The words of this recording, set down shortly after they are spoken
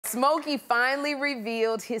Smokey finally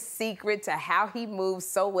revealed his secret to how he moves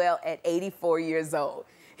so well at 84 years old.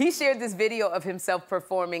 He shared this video of himself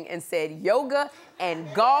performing and said, yoga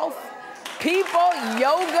and golf. People,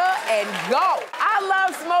 yoga and golf. I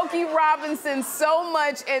love Smokey Robinson so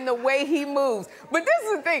much and the way he moves. But this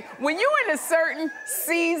is the thing, when you're in a certain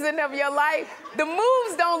season of your life, the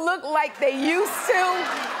moves don't look like they used to.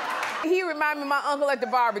 He reminded me of my uncle at the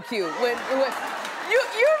barbecue. When you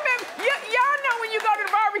remember, y'all know when you go to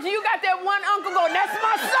the barbecue, you got that one uncle going, that's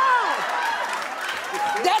my song.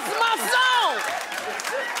 That's my song.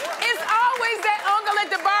 It's always that uncle at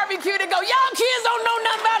the barbecue that go, y'all kids don't know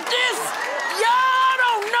nothing about this. Y'all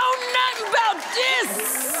don't know nothing about this.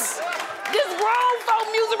 This grown folk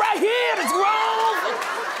music right here, this grown.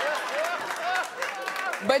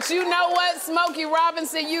 But you know what, Smokey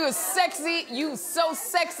Robinson, you is sexy. You so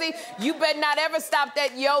sexy. You better not ever stop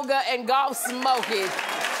that yoga and golf, Smokey.